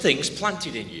Things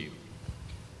planted in you.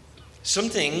 Some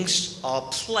things are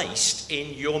placed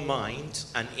in your mind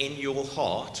and in your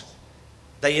heart.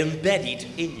 They are embedded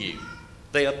in you.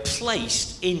 They are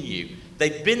placed in you.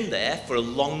 They've been there for a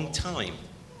long time.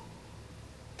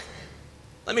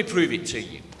 Let me prove it to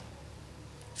you.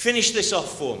 Finish this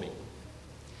off for me.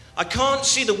 I can't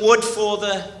see the wood for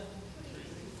the...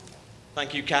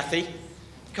 Thank you, Kathy.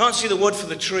 Can't see the wood for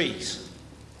the trees.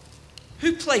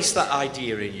 Who placed that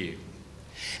idea in you?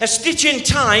 A stitch in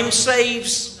time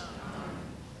saves...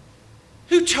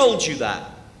 Who told you that?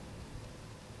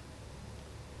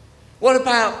 What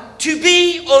about to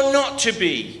be or not to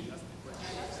be?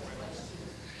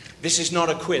 This is not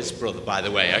a quiz, brother, by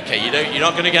the way. Okay, you're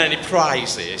not going to get any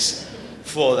prizes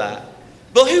for that.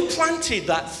 But who planted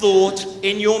that thought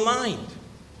in your mind?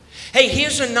 Hey,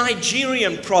 here's a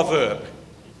Nigerian proverb.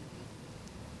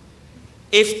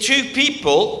 If two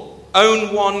people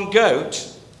own one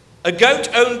goat, a goat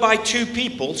owned by two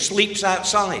people sleeps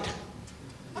outside.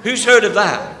 Who's heard of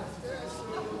that?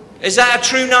 Is that a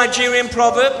true Nigerian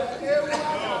proverb?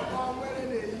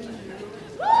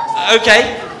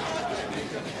 Okay.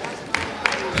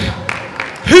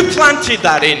 Who planted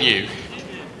that in you?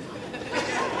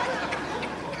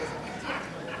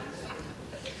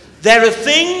 There are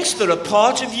things that are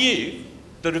part of you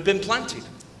that have been planted.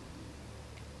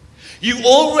 You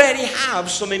already have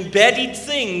some embedded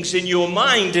things in your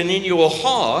mind and in your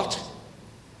heart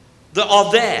that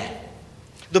are there.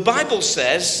 The Bible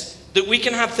says that we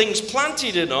can have things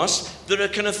planted in us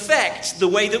that can affect the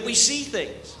way that we see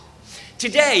things.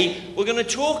 Today, we're going to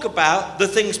talk about the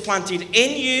things planted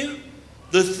in you,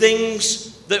 the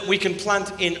things that we can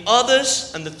plant in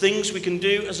others, and the things we can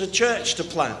do as a church to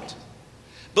plant.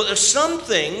 But there's some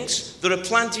things that are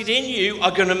planted in you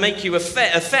are going to make you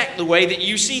affect the way that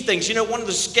you see things. You know, one of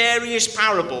the scariest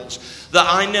parables that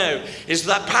I know is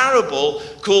that parable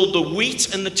called the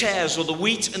wheat and the tares, or the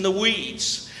wheat and the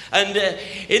weeds. And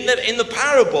in the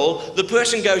parable, the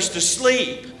person goes to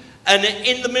sleep, and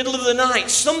in the middle of the night,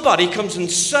 somebody comes and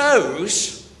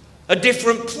sows a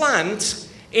different plant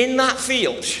in that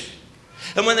field.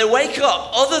 And when they wake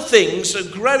up, other things are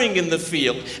growing in the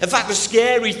field. In fact, the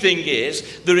scary thing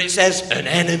is that it says, an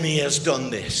enemy has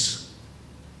done this.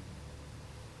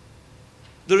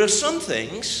 There are some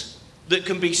things that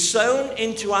can be sown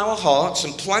into our hearts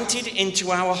and planted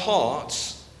into our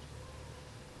hearts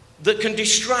that can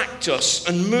distract us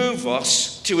and move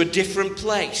us to a different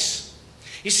place.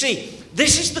 You see,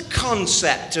 this is the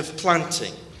concept of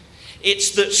planting.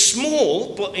 It's that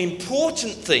small but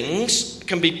important things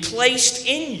can be placed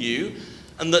in you,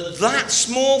 and that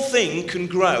small thing can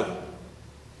grow.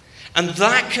 And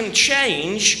that can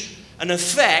change and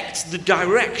affect the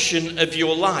direction of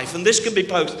your life. And this can be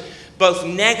both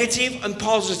negative and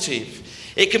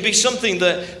positive. It can be something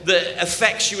that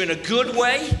affects you in a good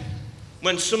way,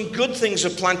 when some good things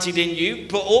are planted in you,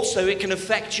 but also it can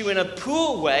affect you in a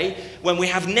poor way when we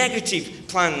have negative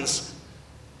plans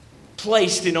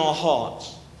placed in our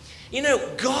hearts. You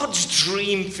know, God's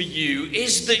dream for you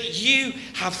is that you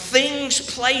have things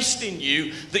placed in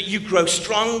you, that you grow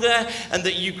stronger, and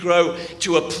that you grow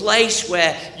to a place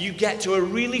where you get to a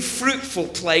really fruitful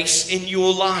place in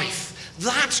your life.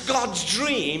 That's God's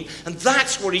dream, and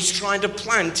that's what He's trying to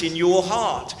plant in your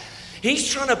heart. He's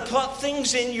trying to put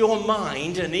things in your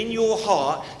mind and in your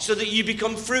heart so that you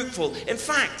become fruitful. In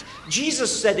fact,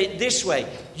 Jesus said it this way: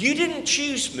 you didn't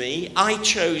choose me, I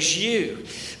chose you.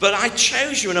 But I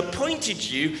chose you and appointed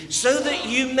you so that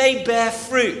you may bear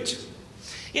fruit.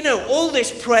 You know, all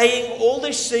this praying, all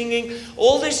this singing,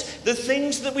 the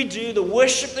things that we do, the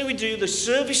worship that we do, the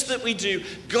service that we do,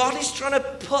 God is trying to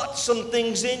put some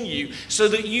things in you so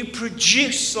that you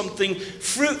produce something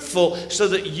fruitful, so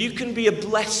that you can be a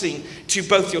blessing to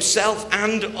both yourself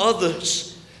and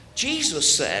others. Jesus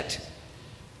said,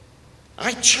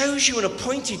 I chose you and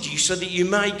appointed you so that you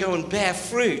may go and bear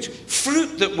fruit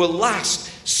that will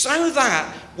last, so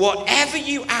that whatever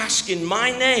you ask in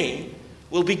my name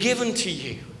will be given to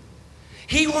you.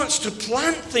 He wants to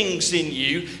plant things in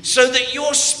you so that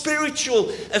your spiritual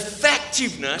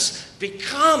effectiveness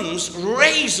becomes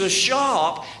razor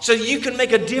sharp, so you can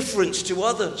make a difference to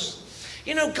others.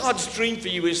 You know, God's dream for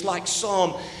you is like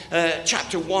Psalm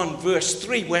chapter 1, verse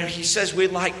 3, where he says we're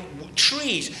like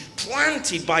trees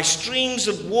planted by streams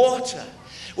of water,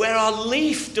 where our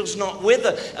leaf does not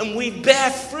wither, and we bear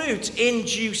fruit in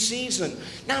due season.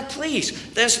 Now,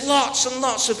 please, there's lots and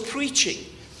lots of preaching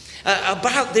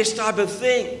about this type of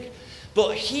thing.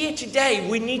 But here today,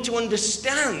 we need to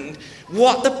understand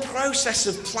what the process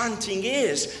of planting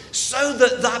is, so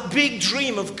that that big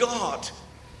dream of God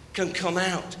can come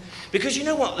out. Because you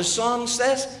know what the Psalm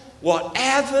says?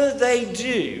 whatever they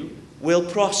do will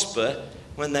prosper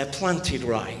when they're planted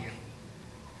right.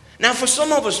 Now, for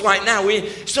some of us right now,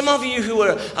 some of you who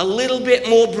are a little bit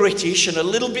more British and a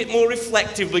little bit more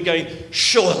reflective, we're going,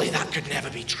 surely that could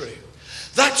never be true.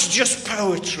 That's just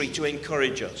poetry to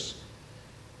encourage us.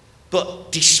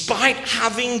 But despite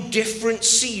having different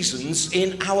seasons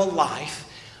in our life,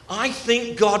 I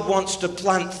think God wants to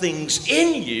plant things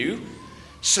in you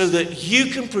so that you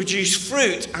can produce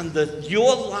fruit and that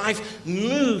your life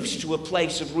moves to a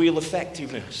place of real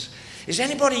effectiveness. Is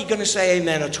anybody going to say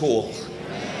amen at all?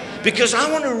 Because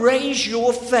I want to raise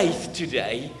your faith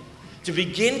today to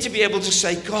begin to be able to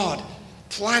say, God,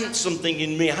 plant something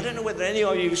in me. I don't know whether any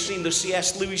of you have seen the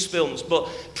C.S. Lewis films, but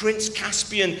Prince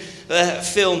Caspian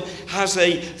film has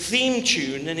a theme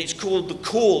tune, and it's called The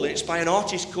Call. It's by an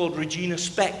artist called Regina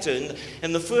Spektor.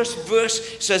 And the first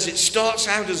verse says it starts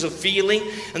out as a feeling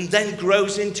and then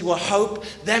grows into a hope,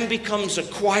 then becomes a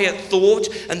quiet thought,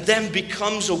 and then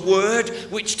becomes a word,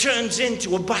 which turns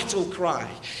into a battle cry.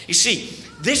 You see,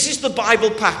 this is the Bible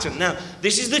pattern. Now,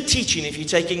 this is the teaching if you're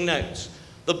taking notes.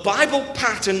 The Bible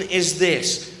pattern is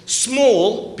this.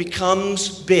 Small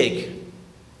becomes big.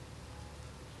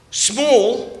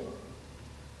 Small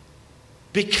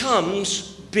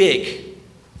becomes big.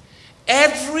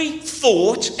 Every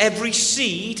thought, every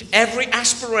seed, every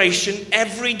aspiration,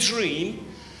 every dream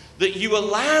that you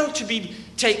allow to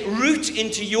take root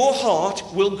into your heart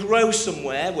will grow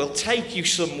somewhere, will take you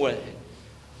somewhere.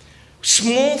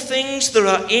 Small things that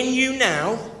are in you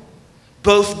now,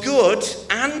 both good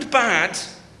and bad,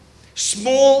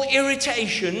 small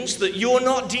irritations that you're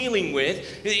not dealing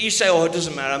with, you say, oh, it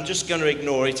doesn't matter, I'm just going to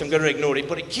ignore it,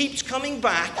 but it keeps coming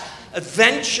back,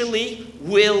 eventually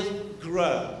will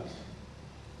grow.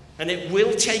 And it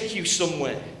will take you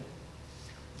somewhere.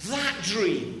 That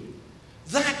dream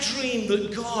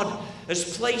that God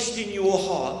has placed in your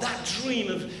heart, that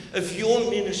dream of your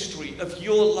ministry, of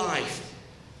your life,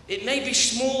 it may be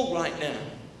small right now.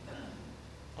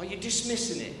 Are you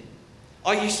dismissing it?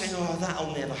 Are you saying, oh,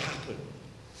 that'll never happen?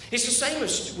 It's the same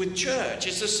as with church.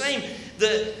 It's the same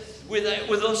that with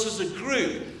us as a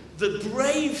group. The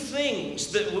brave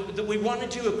things that we want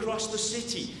to do across the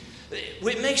city,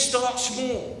 it may start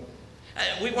small.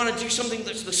 We want to do something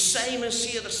that's the same as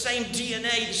here, the same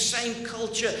DNA, the same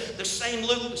culture, the same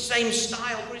look, the same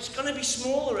style, but it's going to be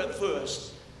smaller at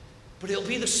first. But it'll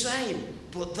be the same.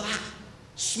 But that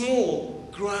small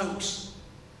grows.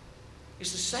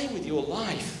 It's the same with your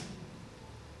life.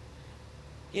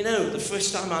 You know, the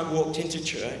first time I walked into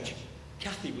church,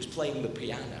 Kathy was playing the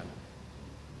piano.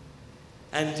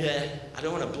 And I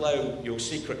don't want to blow your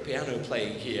secret piano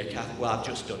playing here, Kathy. Well, I've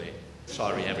just done it.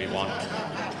 Sorry, everyone.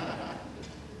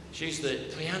 She's the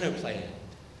piano player.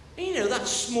 And you know, that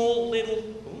small little...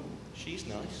 Oh, she's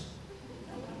nice.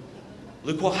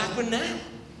 Look what happened now.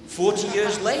 40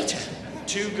 years later.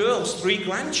 2 girls, 3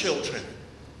 grandchildren.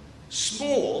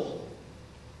 Small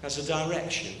has a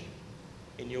direction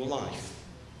in your life.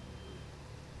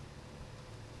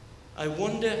 I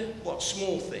wonder what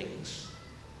small things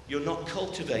you're not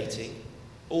cultivating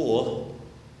or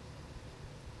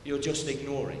you're just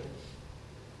ignoring.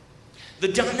 The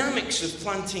dynamics of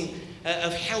planting,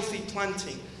 of healthy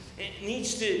planting, it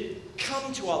needs to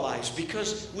come to our lives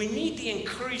because we need the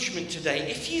encouragement today.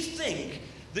 If you think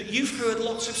that you've heard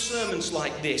lots of sermons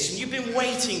like this and you've been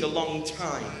waiting a long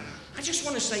time, I just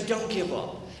want to say don't give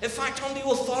up. In fact, on the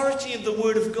authority of the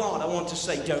Word of God, I want to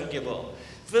say don't give up.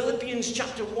 Philippians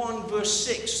chapter 1 verse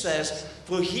 6 says,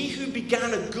 "For he who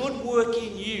began a good work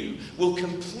in you will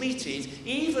complete it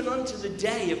even unto the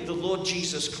day of the Lord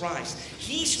Jesus Christ."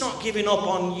 He's not giving up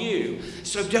on you,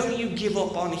 so don't you give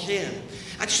up on him.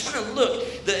 I just want to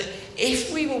look that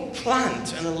if we will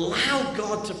plant and allow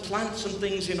God to plant some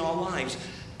things in our lives,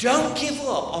 don't give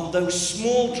up on those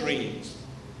small dreams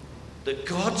that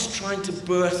God's trying to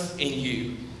birth in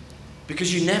you,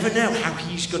 because you never know how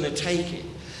he's going to take it.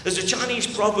 There's a Chinese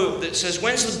proverb that says,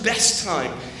 when's the best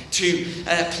time to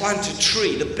plant a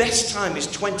tree? The best time is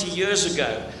 20 years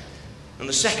ago, and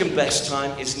the second best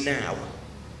time is now.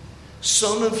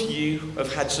 Some of you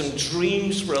have had some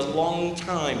dreams for a long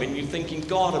time, and you're thinking,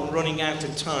 God, I'm running out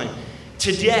of time.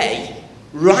 Today,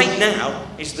 right now,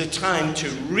 is the time to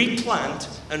replant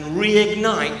and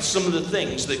reignite some of the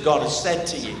things that God has said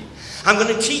to you. I'm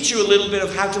going to teach you a little bit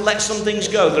of how to let some things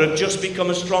go that have just become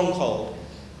a stronghold.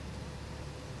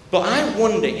 But I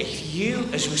wonder if you,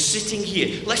 as we're sitting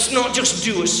here, let's not just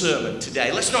do a sermon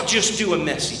today. Let's not just do a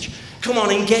message. Come on,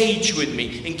 engage with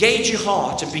me. Engage your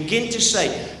heart and begin to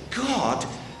say, God,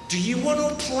 do you want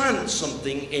to plant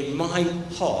something in my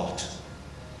heart?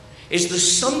 Is there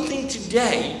something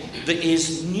today that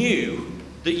is new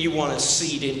that you want to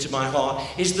seed into my heart?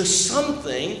 Is there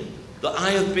something that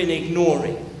I have been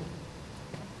ignoring?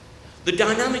 The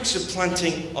dynamics of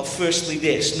planting are firstly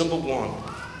this. Number one,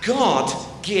 God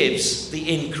gives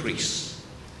the increase.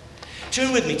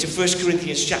 Turn with me to 1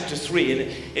 Corinthians chapter 3.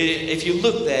 And if you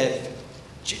look there,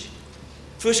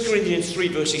 1 Corinthians 3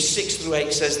 verses 6 through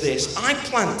 8 says this: I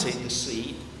planted the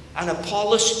seed, and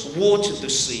Apollos watered the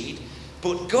seed,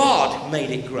 but God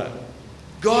made it grow.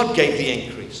 God gave the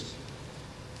increase.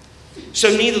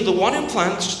 So neither the one who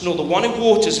plants nor the one who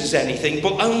waters is anything,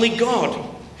 but only God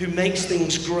who makes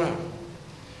things grow.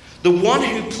 The one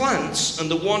who plants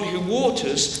and the one who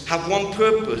waters have one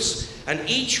purpose, and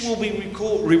each will be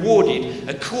rewarded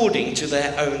according to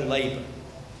their own labor.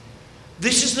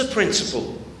 This is the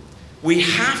principle. We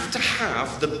have to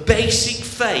have the basic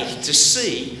faith to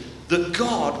see that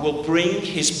God will bring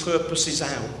his purposes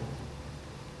out.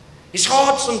 It's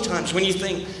hard sometimes when you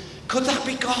think, could that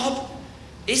be God?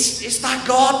 Is that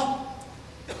God?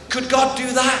 Could God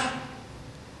do that?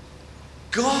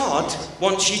 God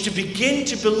wants you to begin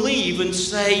to believe and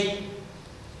say,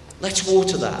 let's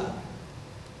water that.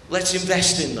 Let's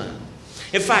invest in that.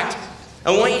 In fact,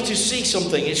 I want you to see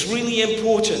something. It's really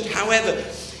important. However,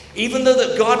 even though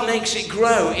that God makes it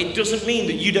grow, it doesn't mean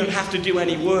that you don't have to do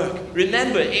any work.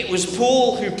 Remember, it was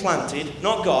Paul who planted,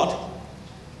 not God.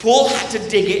 Paul had to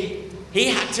dig it. He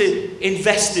had to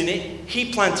invest in it.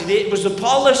 He planted it. It was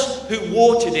Apollos who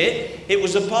watered it. It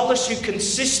was Apollos who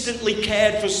consistently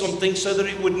cared for something so that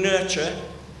it would nurture.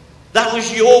 That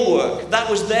was your work. That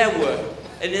was their work.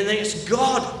 And then it's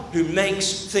God who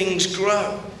makes things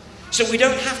grow. So we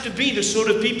don't have to be the sort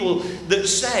of people that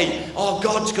say, oh,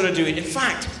 God's going to do it. In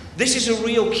fact, this is a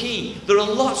real key. There are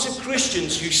lots of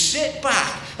Christians who sit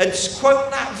back and quote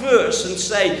that verse and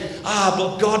say,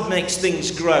 but God makes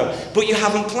things grow. But you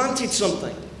haven't planted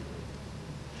something.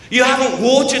 You haven't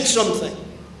watered something.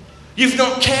 You've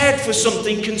not cared for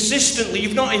something consistently.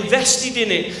 You've not invested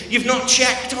in it. You've not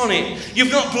checked on it.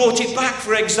 You've not brought it back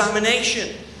for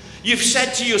examination. You've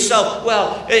said to yourself,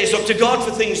 well, it's up to God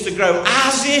for things to grow,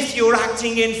 as if you're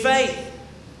acting in faith.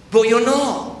 But you're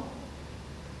not.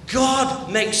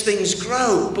 God makes things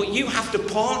grow, but you have to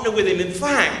partner with him. In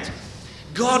fact,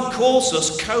 God calls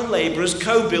us co-laborers,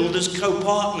 co-builders,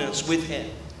 co-partners with him.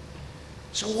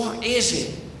 So what is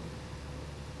it?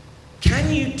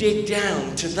 Can you dig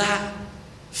down to that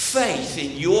faith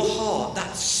in your heart,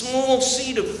 that small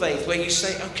seed of faith where you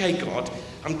say, okay, God,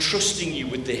 I'm trusting you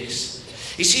with this.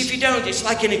 You see, if you don't, it's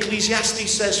like in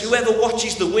Ecclesiastes says, whoever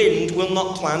watches the wind will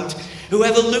not plant.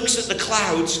 Whoever looks at the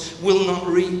clouds will not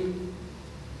reap.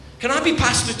 Can I be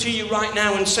pastor to you right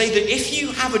now and say that if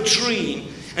you have a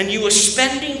dream and you are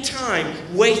spending time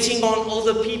waiting on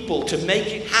other people to make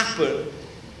it happen,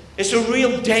 it's a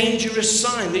real dangerous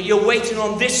sign that you're waiting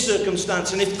on this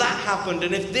circumstance, and if that happened,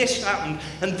 and if this happened,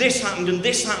 and this happened, and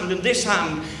this happened, and this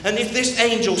happened, and if this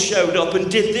angel showed up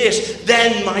and did this,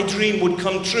 then my dream would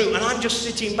come true. And I'm just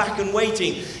sitting back and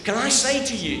waiting. Can I say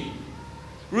to you,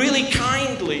 really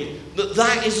kindly, that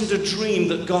that isn't a dream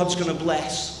that God's going to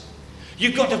bless?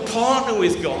 You've got to partner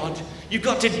with God. You've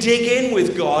got to dig in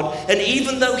with God. And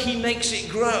even though he makes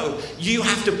it grow, you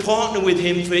have to partner with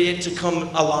him for it to come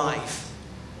alive.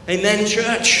 Amen,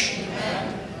 church?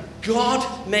 Amen.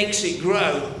 God makes it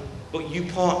grow, but you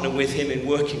partner with him in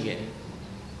working it.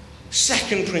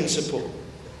 Second principle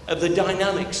of the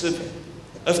dynamics of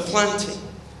planting.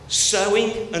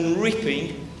 Sowing and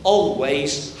reaping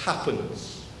always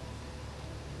happens.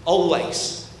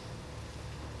 Always.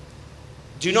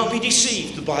 Do not be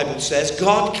deceived, the Bible says.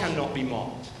 God cannot be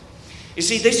mocked. You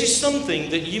see, this is something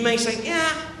that you may say,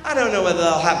 yeah, I don't know whether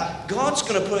that'll happen. God's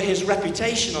going to put his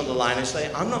reputation on the line and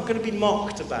say, I'm not going to be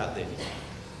mocked about this.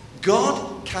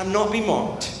 God cannot be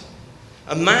mocked.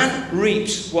 A man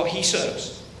reaps what he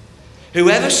sows.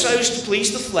 Whoever sows to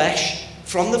please the flesh,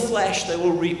 from the flesh they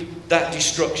will reap that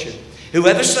destruction.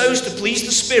 Whoever sows to please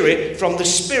the Spirit, from the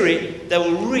Spirit they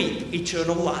will reap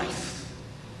eternal life.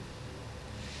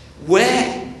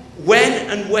 When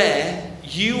and where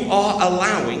you are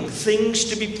allowing things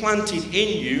to be planted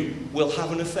in you will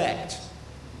have an effect.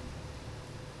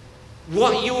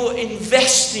 What you're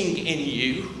investing in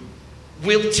you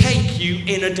will take you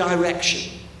in a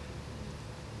direction.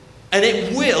 And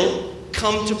it will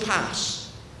come to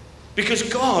pass. Because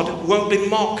God won't be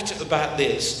mocked about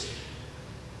this.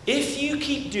 If you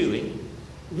keep doing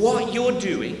what you're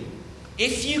doing,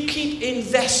 if you keep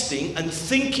investing and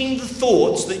thinking the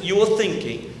thoughts that you're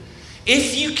thinking,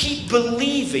 if you keep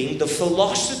believing the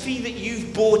philosophy that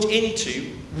you've bought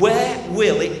into, where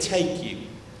will it take you?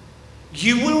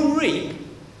 You will reap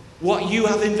what you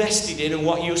have invested in and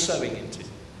what you're sowing into.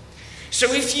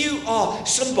 So if you are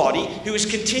somebody who is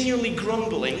continually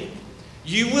grumbling,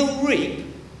 you will reap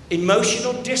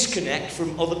emotional disconnect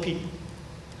from other people.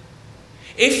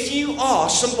 If you are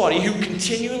somebody who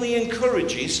continually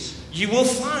encourages, you will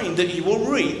find that you will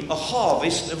reap a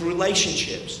harvest of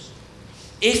relationships.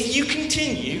 If you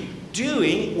continue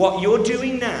doing what you're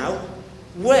doing now,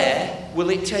 where will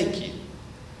it take you?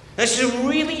 That's a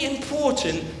really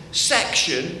important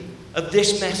section of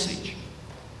this message.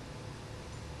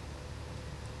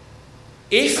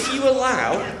 If you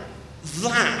allow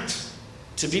that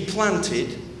to be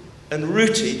planted and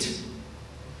rooted,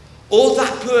 or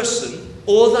that person,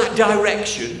 or that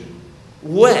direction,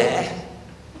 where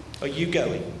are you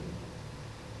going?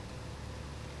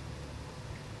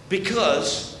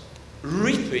 Because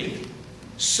reaping,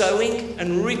 sowing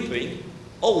and reaping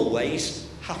always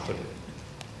happen.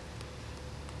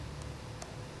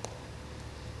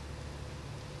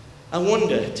 I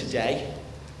wonder today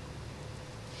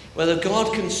whether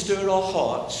God can stir our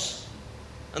hearts,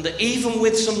 and that even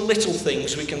with some little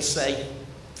things we can say,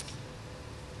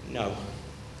 no,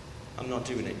 I'm not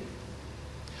doing it.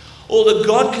 Or that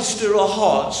God can stir our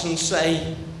hearts and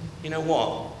say, you know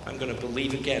what, I'm going to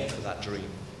believe again for that dream.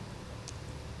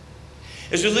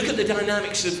 As we look at the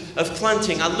dynamics of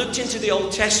planting, I looked into the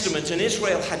Old Testament, and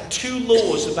Israel had 2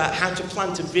 laws about how to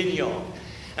plant a vineyard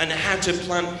and how to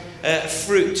plant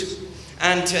fruit.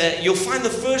 And you'll find the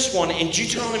first one in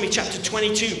Deuteronomy chapter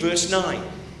 22, verse 9.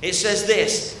 It says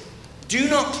this: do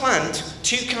not plant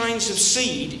 2 kinds of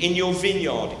seed in your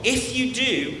vineyard. If you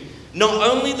do, not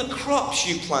only the crops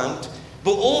you plant,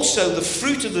 but also the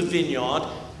fruit of the vineyard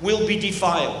will be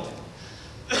defiled.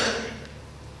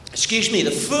 Excuse me,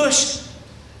 the first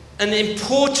and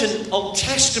important Old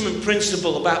Testament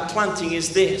principle about planting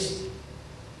is this: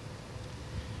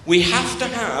 we have to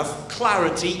have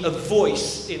clarity of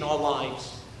voice in our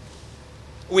lives.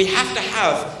 We have to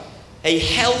have a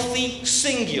healthy,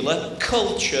 singular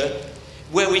culture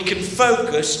where we can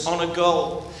focus on a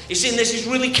goal. You see, this is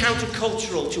really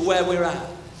countercultural to where we're at.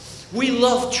 We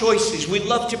love choices. We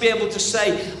love to be able to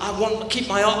say, I want to keep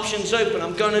my options open.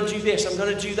 I'm going to do this. I'm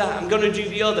going to do that. I'm going to do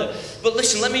the other. But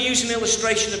listen, let me use an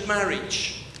illustration of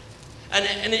marriage.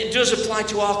 And it does apply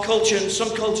to our culture, and some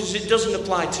cultures it doesn't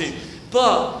apply to.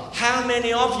 But how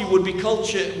many of you would be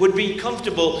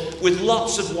comfortable with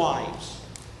lots of wives?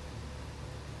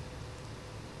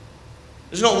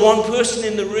 There's not one person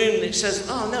in the room that says,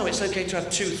 oh no, it's okay to have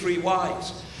 2, 3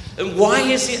 wives. And why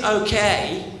is it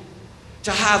okay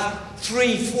to have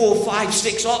 3, 4, 5,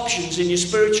 6 options in your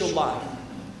spiritual life?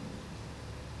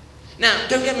 Now,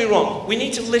 don't get me wrong. We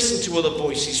need to listen to other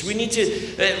voices. We need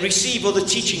to receive other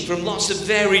teaching from lots of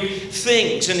varied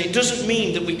things. And it doesn't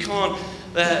mean that we can't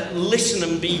listen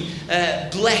and be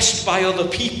blessed by other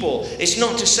people. It's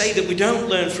not to say that we don't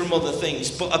learn from other things.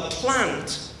 But a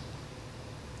plant,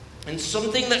 and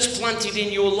something that's planted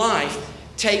in your life,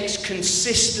 takes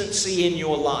consistency in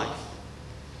your life.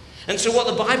 And so what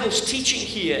the Bible's teaching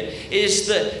here is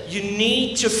that you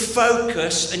need to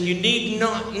focus, and you need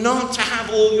not to have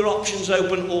all your options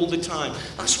open all the time.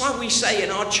 That's why we say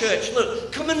in our church,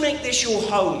 look, come and make this your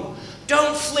home.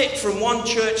 Don't flip from one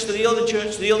church to the other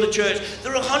church to the other church.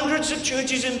 There are hundreds of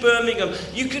churches in Birmingham.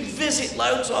 You could visit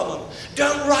loads of them.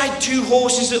 Don't ride 2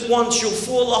 horses at once. You'll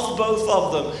fall off both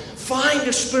of them. Find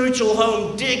a spiritual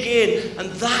home, dig in,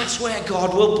 and that's where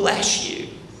God will bless you.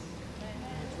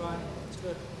 That's right. That's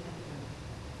good.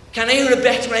 Can I hear a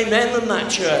better amen than that,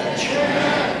 church?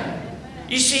 Amen.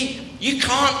 You see, you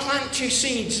can't plant 2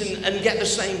 seeds and get the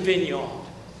same vineyard.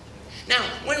 Now,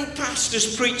 when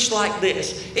pastors preach like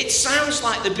this, it sounds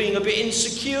like they're being a bit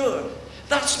insecure.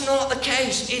 That's not the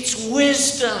case. It's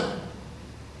wisdom.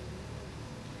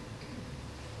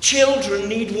 Children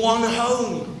need one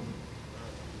home.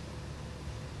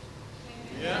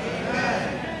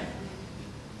 Yeah.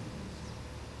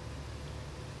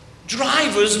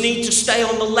 Drivers need to stay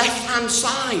on the left-hand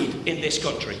side in this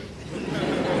country.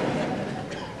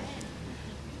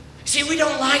 See, we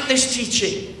don't like this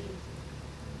teaching.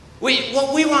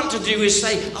 What we want to do is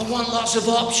say, I want lots of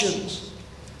options.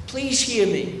 Please hear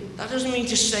me. That doesn't mean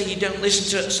to say you don't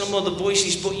listen to some other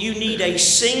voices, but you need a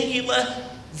singular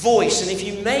voice. And if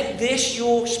you make this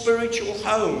your spiritual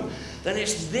home, then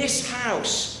it's this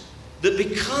house that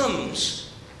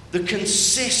becomes the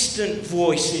consistent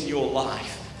voice in your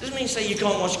life. Doesn't mean to say you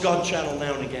can't watch God Channel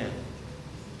now and again.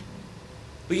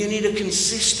 But you need a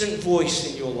consistent voice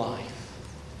in your life.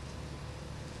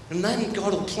 And then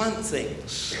God will plant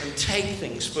things and take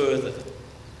things further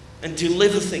and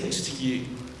deliver things to you.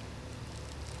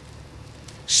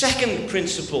 Second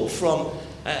principle from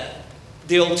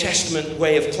the Old Testament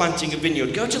way of planting a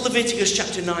vineyard. Go to Leviticus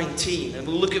chapter 19 and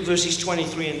we'll look at verses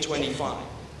 23 and 25.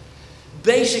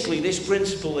 Basically, this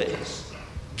principle is,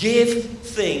 give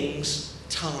things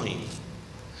time.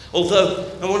 Although,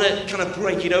 I want to kind of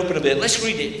break it open a bit. Let's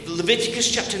read it.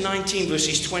 Leviticus chapter 19,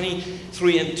 verses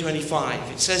 23 and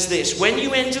 25. It says this: when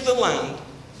you enter the land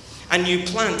and you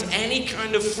plant any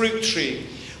kind of fruit tree,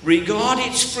 regard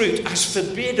its fruit as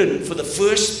forbidden for the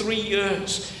first 3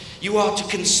 years. You are to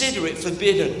consider it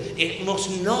forbidden. It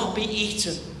must not be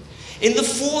eaten. In the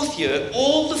 4th year,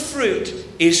 all the fruit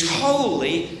is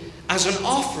holy as an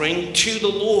offering to the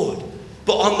Lord.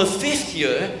 But on the 5th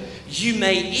year, you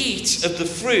may eat of the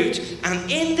fruit. And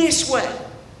in this way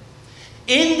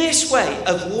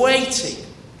of waiting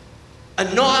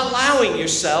and not allowing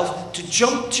yourself to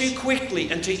jump too quickly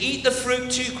and to eat the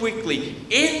fruit too quickly,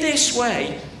 in this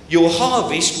way, your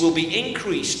harvest will be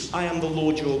increased. I am the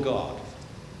Lord your God.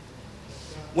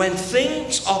 When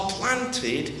things are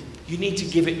planted, you need to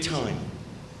give it time.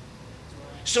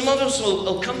 Some of us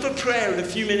will come for prayer in a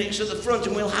few minutes at the front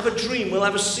and we'll have a dream, we'll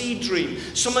have a seed dream.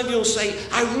 Some of you will say,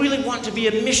 I really want to be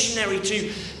a missionary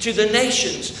to the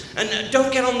nations. And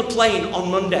don't get on the plane on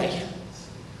Monday.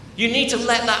 You need to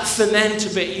let that ferment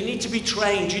a bit. You need to be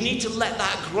trained. You need to let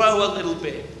that grow a little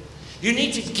bit. You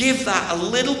need to give that a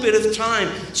little bit of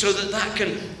time so that that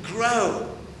can grow.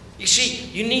 You see,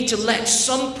 you need to let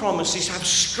some promises have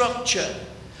structure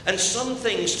and some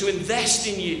things to invest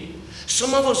in you.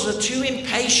 Some of us are too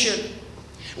impatient.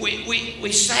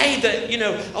 We say that,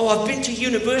 I've been to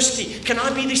university. Can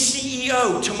I be the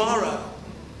CEO tomorrow?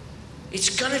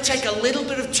 It's going to take a little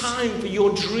bit of time for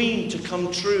your dream to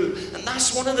come true. And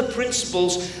that's one of the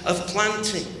principles of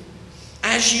planting.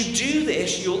 As you do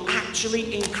this, you'll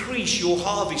actually increase your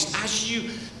harvest. As you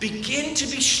begin to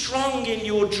be strong in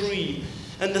your dream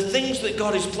and the things that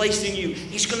God has placed in you,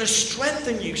 He's going to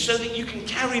strengthen you so that you can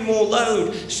carry more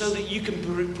load, so that you can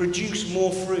produce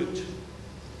more fruit.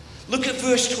 Look at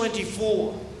verse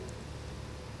 24.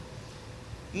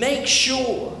 Make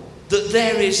sure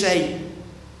that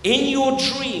in your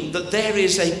dream, that there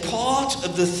is a part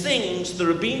of the things that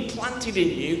are being planted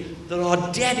in you that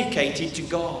are dedicated to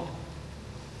God.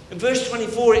 In verse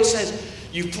 24 it says,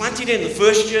 you planted in the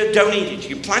 1st year, don't eat it.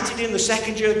 You planted in the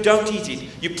 2nd year, don't eat it.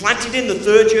 You planted in the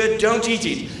 3rd year, don't eat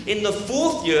it. In the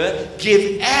 4th year,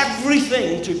 give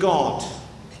everything to God.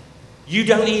 You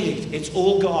don't eat it. It's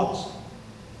all God's.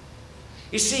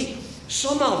 You see,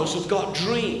 some of us have got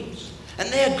dreams, and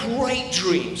they're great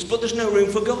dreams, but there's no room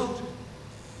for God.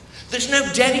 There's no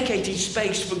dedicated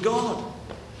space for God.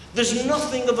 There's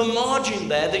nothing of a margin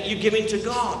there that you give into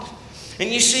God. And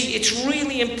you see, it's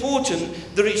really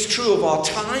important that it's true of our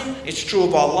time, it's true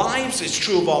of our lives, it's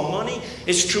true of our money,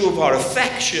 it's true of our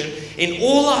affection. In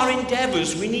all our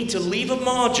endeavors, we need to leave a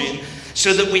margin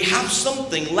so that we have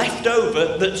something left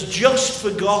over that's just for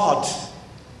God.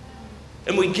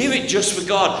 And we give it just for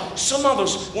God. Some of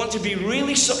us want to be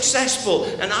really successful,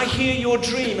 and I hear your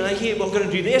dream, and I hear, well, I'm going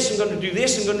to do this, I'm going to do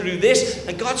this, I'm going to do this,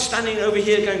 and God's standing over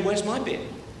here going, where's my bit?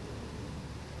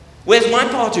 Where's my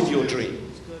part of your dream?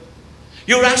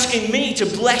 You're asking me to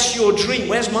bless your dream.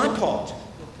 Where's my part?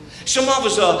 Some of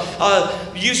us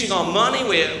are using our money.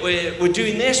 We're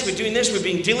doing this, we're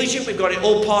being diligent, we've got it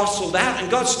all parceled out, and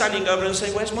God's standing over and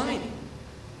saying, where's mine?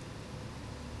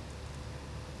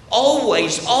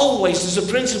 Always there's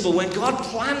a principle. When God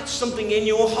plants something in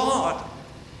your heart,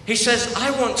 He says,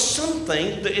 I want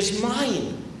something that is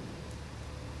mine.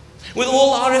 With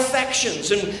all our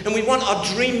affections, and we want our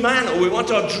dream man or we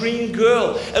want our dream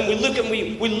girl, and we look and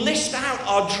we list out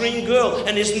our dream girl,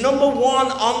 and is number 1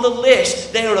 on the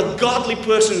list, they are a godly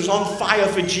person who's on fire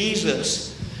for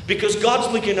Jesus, because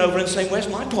God's looking over and saying, where's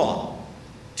my part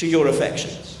to your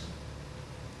affections?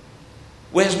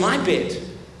 Where's my bit?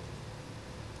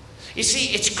 You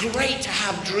see, it's great to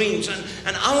have dreams,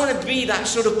 and I want to be that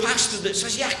sort of pastor that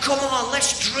says, yeah, come on,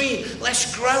 let's dream,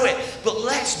 let's grow it, but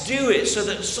let's do it so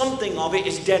that something of it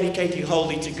is dedicated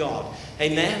wholly to God.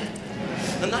 Amen?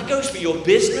 And that goes for your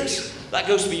business, that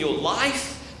goes for your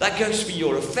life, that goes for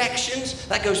your affections,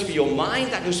 that goes for your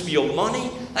mind, that goes for your money,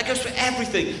 that goes for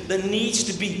everything. There needs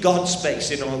to be God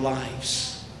space in our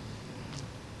lives.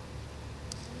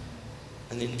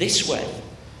 And in this way,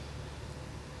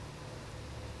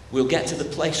 we'll get to the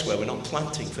place where we're not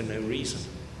planting for no reason.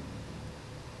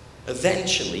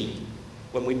 Eventually,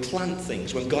 when we plant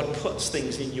things, when God puts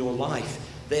things in your life,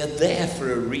 they're there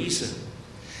for a reason.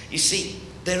 You see,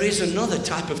 there is another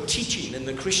type of teaching in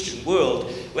the Christian world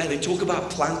where they talk about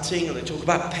planting and they talk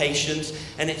about patience,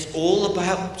 and it's all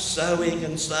about sowing,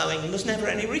 and there's never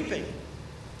any reaping.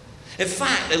 In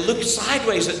fact, they look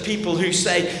sideways at people who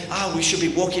say, we should be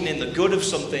walking in the good of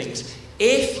some things.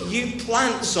 If you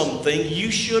plant something, you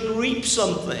should reap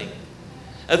something.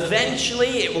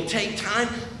 Eventually, it will take time,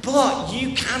 but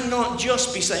you cannot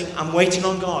just be saying, I'm waiting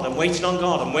on God, I'm waiting on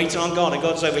God, I'm waiting on God. And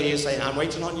God's over here saying, I'm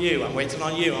waiting on you, I'm waiting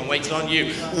on you, I'm waiting on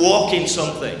you. Walk in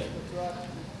something.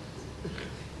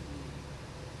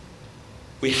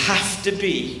 We have to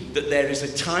be that there is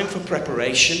a time for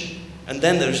preparation, and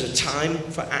then there's a time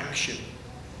for action.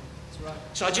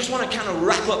 So I just want to kind of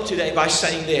wrap up today by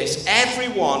saying this.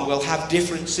 Everyone will have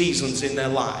different seasons in their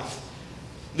life.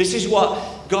 This is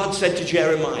what God said to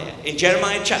Jeremiah. In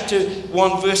Jeremiah chapter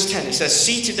 1 verse 10, it says,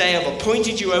 See, today I've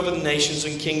appointed you over the nations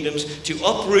and kingdoms to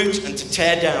uproot and to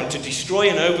tear down, to destroy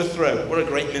and overthrow. What a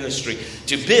great ministry.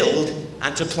 To build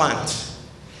and to plant.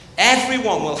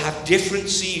 Everyone will have different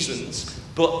seasons,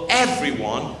 but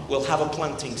everyone will have a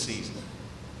planting season.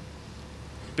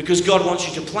 Because God wants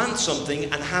you to plant something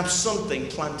and have something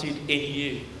planted in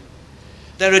you.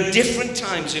 There are different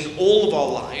times in all of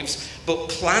our lives, but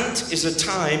plant is a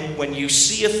time when you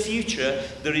see a future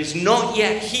that is not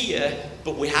yet here,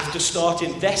 but we have to start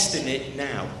investing it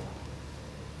now.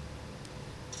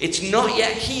 It's not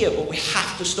yet here, but we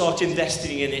have to start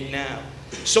investing in it now.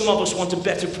 Some of us want a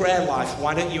better prayer life.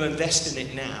 Why don't you invest in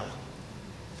it now?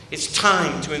 It's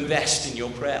time to invest in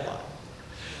your prayer life.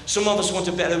 Some of us want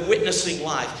a better witnessing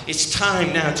life. It's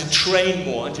time now to train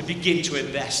more and to begin to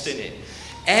invest in it.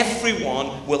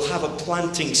 Everyone will have a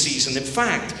planting season. In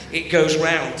fact, it goes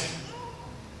round.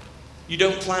 You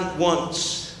don't plant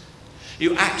once.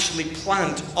 You actually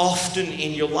plant often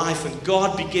in your life, and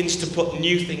God begins to put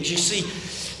new things. You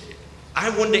see, I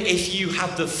wonder if you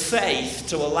have the faith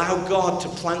to allow God to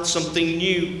plant something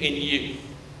new in you.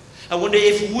 I wonder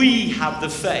if we have the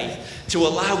faith to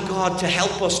allow God to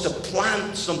help us to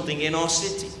plant something in our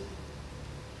city.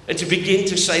 And to begin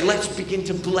to say, let's begin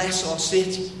to bless our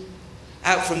city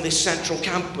out from this central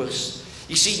campus.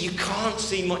 You see, you can't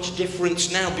see much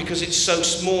difference now because it's so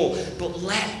small. But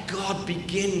let God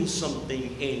begin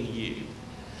something in you.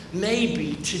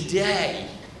 Maybe today,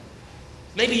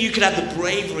 maybe you could have the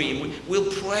bravery, and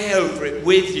we'll pray over it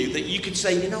with you, that you could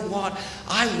say, you know what,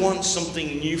 I want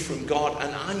something new from God,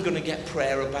 and I'm going to get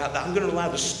prayer about that. I'm going to allow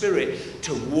the Spirit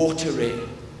to water it.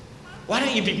 Why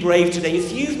don't you be brave today?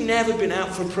 If you've never been out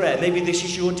for prayer, maybe this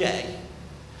is your day.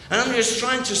 And I'm just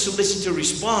trying to solicit a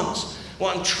response.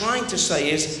 What I'm trying to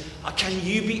say is, can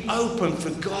you be open for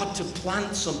God to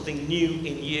plant something new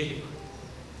in you?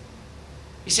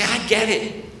 You say, I get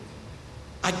it.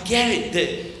 I get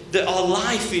it that our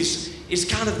life is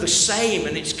kind of the same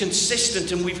and it's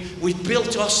consistent, and we've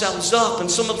built ourselves up, and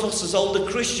some of us as older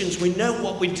Christians, we know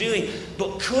what we're doing.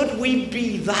 But could we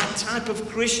be that type of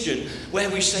Christian where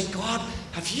we say, God,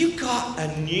 have you got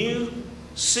a new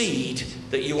seed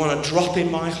that you want to drop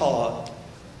in my heart,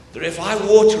 that if I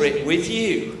water it with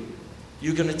you,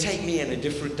 you're going to take me in a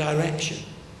different direction?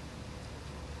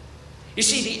 You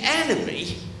see, the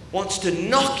enemy wants to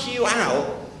knock you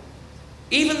out.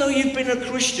 Even though you've been a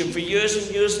Christian for years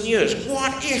and years and years,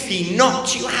 what if he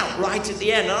knocked you out right at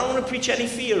the end? I don't want to preach any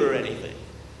fear or anything.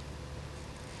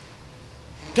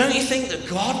 Don't you think that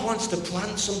God wants to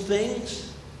plant some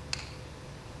things?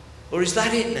 Or is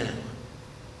that it now?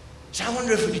 So I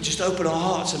wonder if we could just open our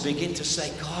hearts and begin to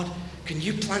say, God, can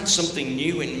you plant something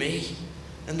new in me?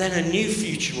 And then a new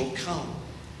future will come.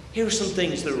 Here are some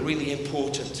things that are really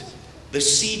important. The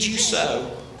seed you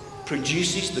sow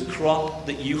produces the crop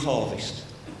that you harvest.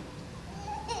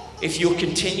 If you're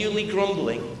continually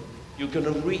grumbling, you're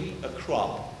going to reap a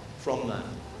crop from that.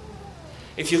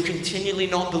 If you're continually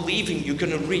not believing, you're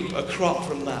going to reap a crop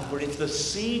from that. But if the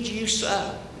seed you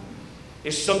sow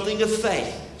is something of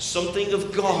faith, something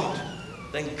of God,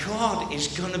 then God is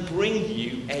going to bring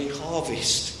you a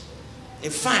harvest.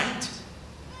 In fact,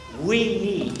 we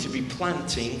need to be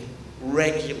planting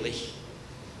regularly.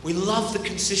 We love the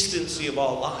consistency of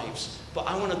our lives, but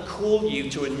I want to call you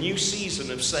to a new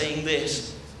season of saying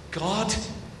this: God,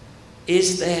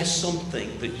 is there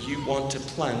something that you want to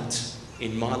plant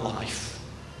in my life?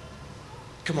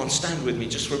 Come on, stand with me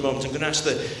just for a moment. I'm going to ask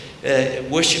the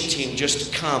worship team just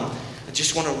to come. I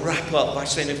just want to wrap up by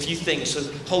saying a few things, so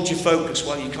hold your focus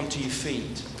while you come to your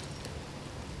feet.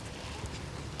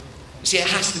 See, it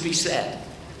has to be said.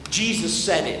 Jesus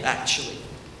said it, actually,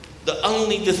 that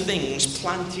only the things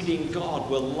planted in God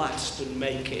will last and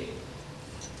make it.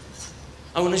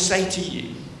 I want to say to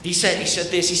you, he said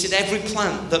this, he said, every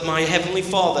plant that my heavenly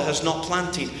Father has not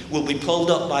planted will be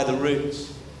pulled up by the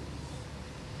roots.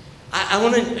 I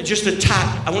want to just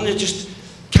attack, I want to just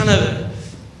kind of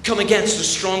come against a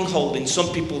stronghold in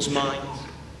some people's minds.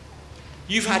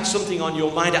 You've had something on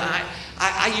your mind.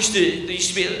 There used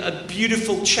to be a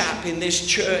beautiful chap in this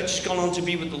church, he's gone on to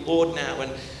be with the Lord now,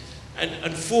 and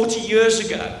And 40 years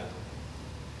ago,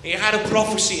 he had a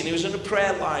prophecy and he was in a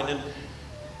prayer line,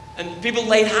 and people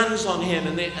laid hands on him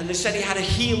and they said he had a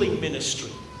healing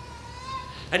ministry.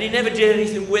 And he never did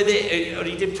anything with it, or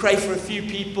he did pray for a few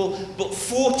people. But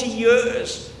 40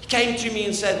 years, he came to me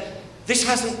and said, this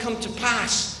hasn't come to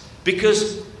pass,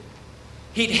 because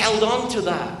he'd held on to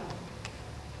that.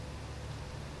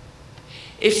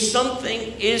 If something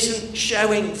isn't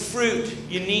showing fruit,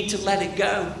 you need to let it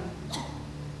go.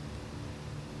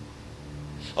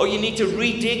 Or you need to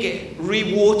redig it,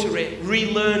 rewater it,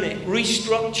 relearn it,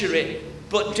 restructure it.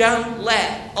 But don't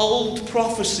let old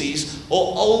prophecies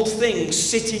or old things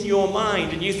sit in your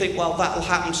mind and you think, well, that'll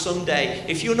happen someday.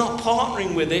 If you're not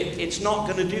partnering with it, it's not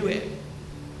going to do it.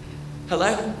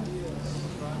 Hello?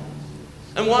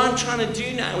 And what I'm trying to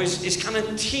do now is kind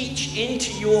of teach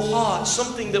into your heart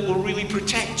something that will really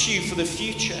protect you for the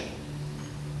future.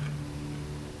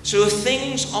 So if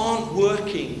things aren't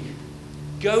working,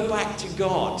 go back to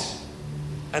God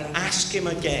and ask Him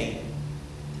again.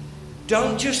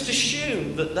 Don't just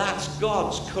assume that that's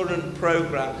God's current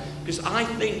program, because I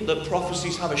think that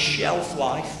prophecies have a shelf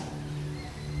life,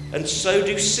 and so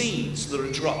do seeds that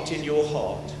are dropped in your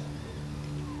heart.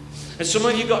 And some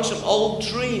of you got some old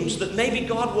dreams that maybe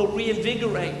God will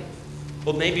reinvigorate,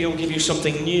 or maybe He'll give you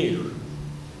something new.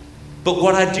 But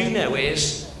what I do know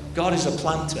is God is a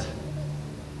planter,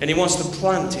 and He wants to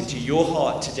plant into your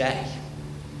heart today.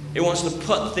 He wants to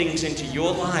put things into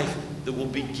your life that will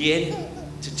begin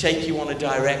to take you on a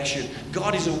direction.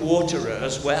 God is a waterer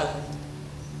as well,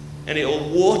 and He'll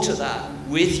water that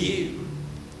with you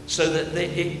so that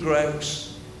it grows.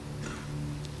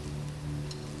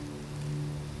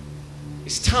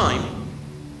 It's time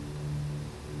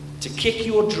to kick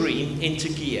your dream into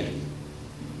gear.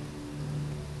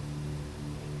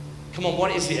 Come on,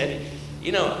 what is it?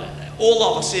 You know, all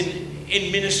of us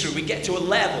in ministry, we get to a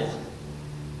level,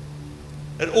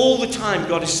 and all the time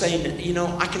God is saying, you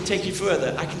know, I can take you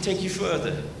further, I can take you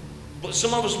further. But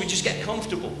some of us, we just get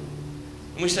comfortable.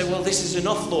 And we say, well, this is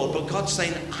enough, Lord. But God's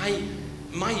saying,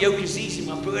 my yoke is easy,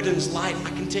 my burden's light, I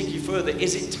can take you further.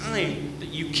 Is it time that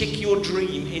you kick your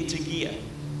dream into gear?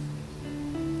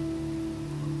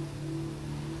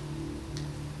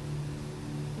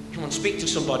 Come on, speak to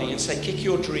somebody and say, kick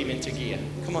your dream into gear.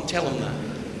 Come on, tell them that.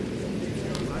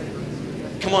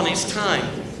 Come on, it's time.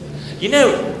 You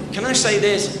know, can I say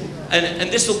this? And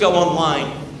this will go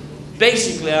online.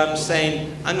 Basically, I'm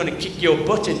saying, I'm going to kick your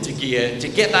butt into gear to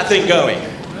get that thing going.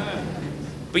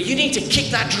 But you need to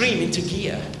kick that dream into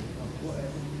gear.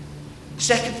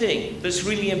 Second thing that's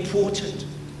really important.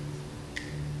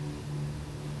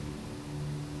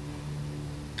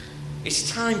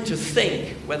 It's time to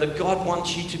think whether God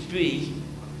wants you to be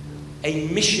a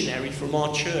missionary from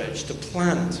our church, to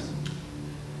plant.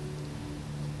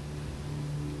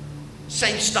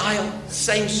 Same style,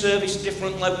 same service,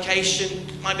 different location.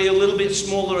 Might be a little bit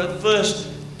smaller at first,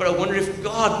 but I wonder if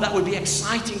God, that would be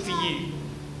exciting for you.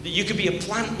 That you could be a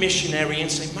plant missionary and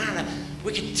say, man,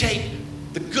 we could take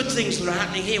the good things that are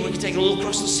happening here, we could take it all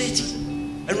across the city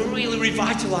and really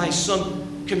revitalize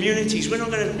some communities. We're not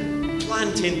going to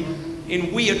plant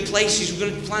in weird places, we're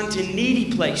going to plant in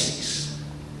needy places.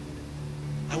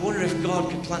 I wonder if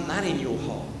God could plant that in your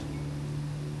heart.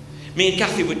 Me and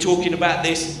Kathy were talking about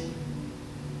this.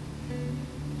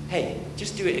 Hey,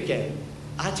 just do it again.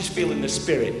 I just feel in the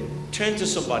spirit. Turn to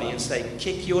somebody and say,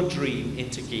 kick your dream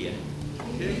into gear.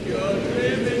 Kick your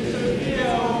dream into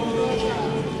gear.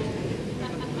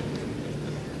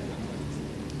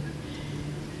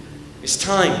 It's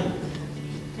time.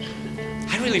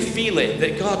 I really feel it,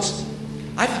 that God's...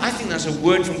 I think that's a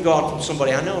word from God from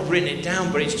somebody. I know I've written it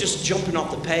down, but it's just jumping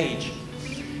off the page.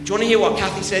 Do you want to hear what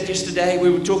Kathy said yesterday? We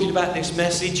were talking about this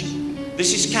message.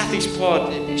 This is Kathy's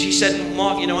pod. She said,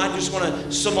 Mark, you know, I just want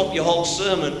to sum up your whole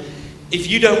sermon. If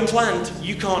you don't plant,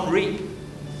 you can't reap.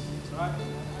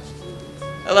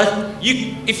 Hello?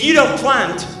 If you don't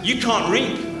plant, you can't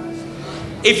reap.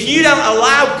 If you don't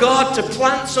allow God to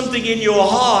plant something in your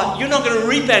heart, you're not going to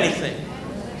reap anything.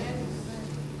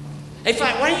 In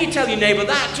fact, why don't you tell your neighbor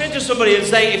that? Turn to somebody and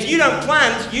say, if you don't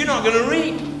plant, you're not going to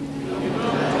reap.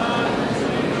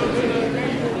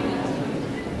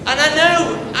 And I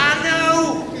know,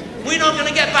 we're not going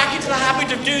to get back into the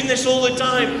habit of doing this all the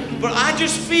time, but I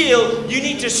just feel you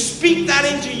need to speak that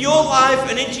into your life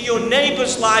and into your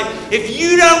neighbor's life. If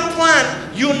you don't plant,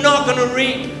 you're not going to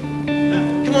reap.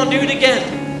 Come on, do it again.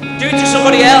 Do it to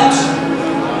somebody else.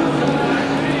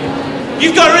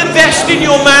 You've got to invest in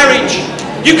your marriage.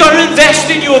 You've got to invest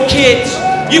in your kids.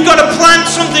 You've got to plant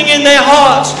something in their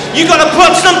hearts. You've got to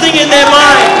put something in their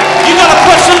mind. You've got to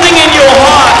put something in your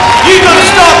heart. You've got to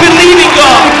start believing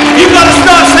God. You've got to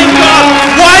start saying, God,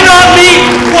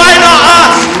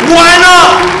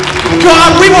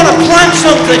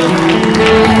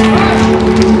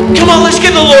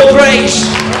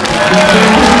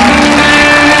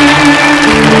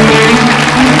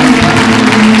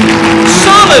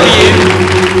 of you,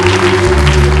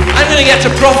 I'm going to get to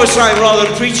prophesying rather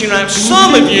than preaching now.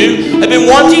 Some of you have been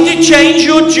wanting to change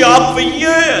your job for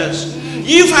years.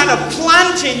 You've had a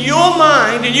plant in your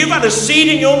mind and you've had a seed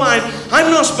in your mind. I'm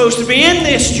not supposed to be in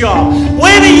this job.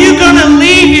 When are you going to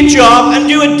leave your job and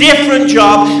do a different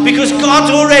job because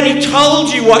God's already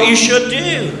told you what you should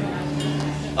do?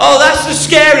 Oh, that's the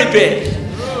scary bit.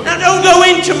 Now don't go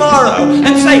in tomorrow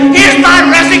and say, here's my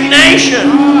resignation.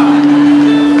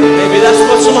 Maybe that's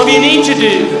what some of you need to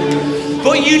do.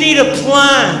 But you need a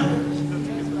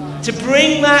plan to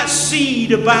bring that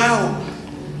seed about.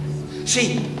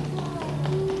 See,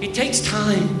 it takes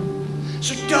time.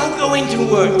 So don't go into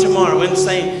work tomorrow and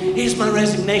say, here's my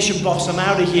resignation, boss, I'm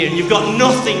out of here. And you've got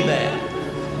nothing there.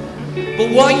 But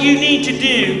what you need to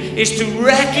do is to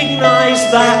recognize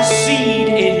that seed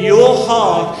in your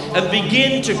heart and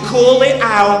begin to call it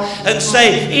out and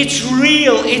say, it's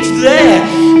real, it's there.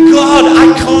 God,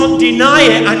 I can't deny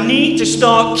it. I need to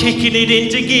start kicking it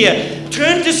into gear.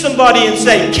 Turn to somebody and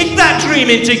say, kick that dream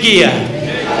into gear.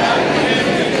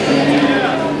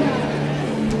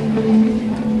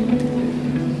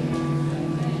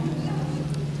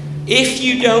 If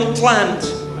you don't plant,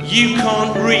 you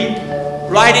can't reap.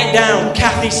 Write it down.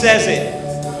 Kathy says it.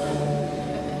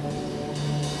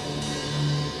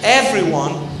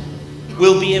 Everyone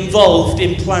will be involved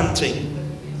in planting,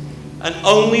 and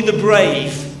only the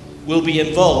brave will be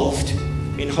involved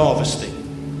in harvesting.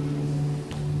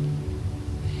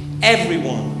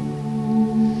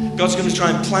 Everyone. God's going to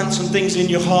try and plant some things in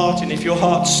your heart, and if your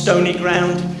heart's stony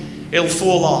ground, it'll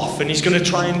fall off, and he's going to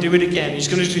try and do it again. He's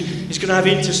going to have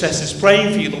intercessors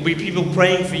praying for you. There'll be people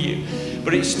praying for you.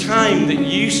 But it's time that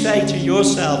you say to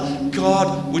yourself,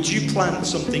 God, would you plant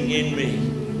something in me?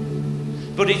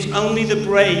 But it's only the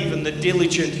brave and the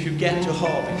diligent who get to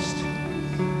harvest.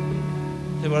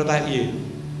 So what about you?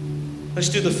 Let's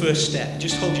do the first step.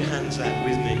 Just hold your hands out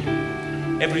with me.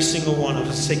 Every single one of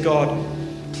us. Say, God,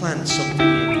 plant something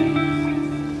in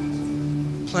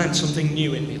me. Plant something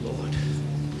new in me, Lord.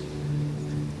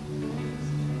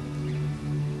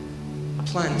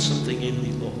 Plant something in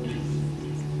me, Lord.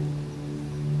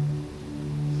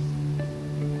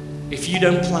 If you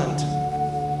don't plant,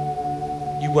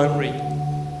 you won't reap.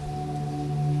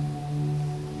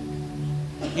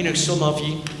 You know, some of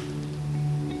you,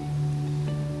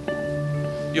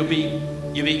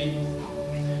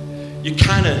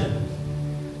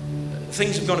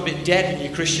 things have gone a bit dead in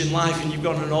your Christian life, and you've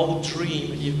got an old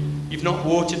dream, and you've not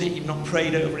watered it, you've not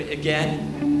prayed over it again,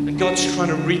 and God's trying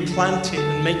to replant it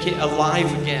and make it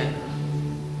alive again.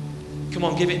 Come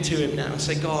on, give it to him now.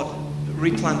 Say, God,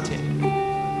 replant it.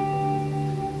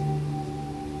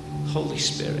 Holy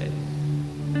Spirit,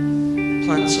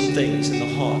 plant some things in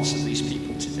the hearts of these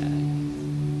people today.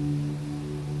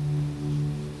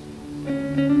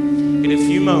 In a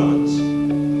few moments,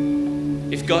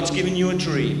 if God's given you a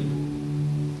dream,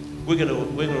 we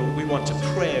want to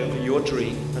pray over your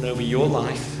dream and over your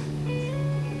life.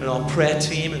 And our prayer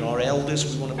team and our elders,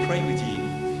 we want to pray with you.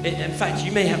 In fact,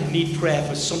 you may need prayer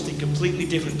for something completely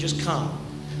different. Just come.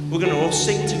 We're going to all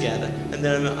sing together, and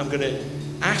then I'm going to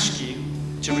ask you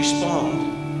to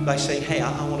respond by saying, hey,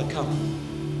 I want to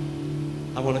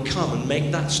come. I want to come and make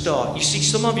that start. You see,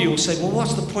 some of you will say, well,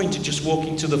 what's the point of just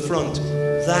walking to the front?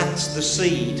 That's the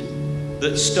seed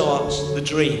that starts the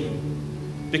dream.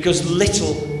 Because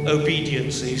little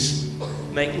obediences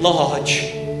make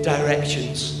large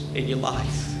directions in your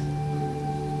life.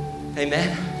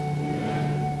 Amen?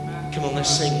 Come on, let's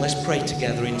sing. Let's pray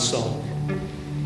together in song.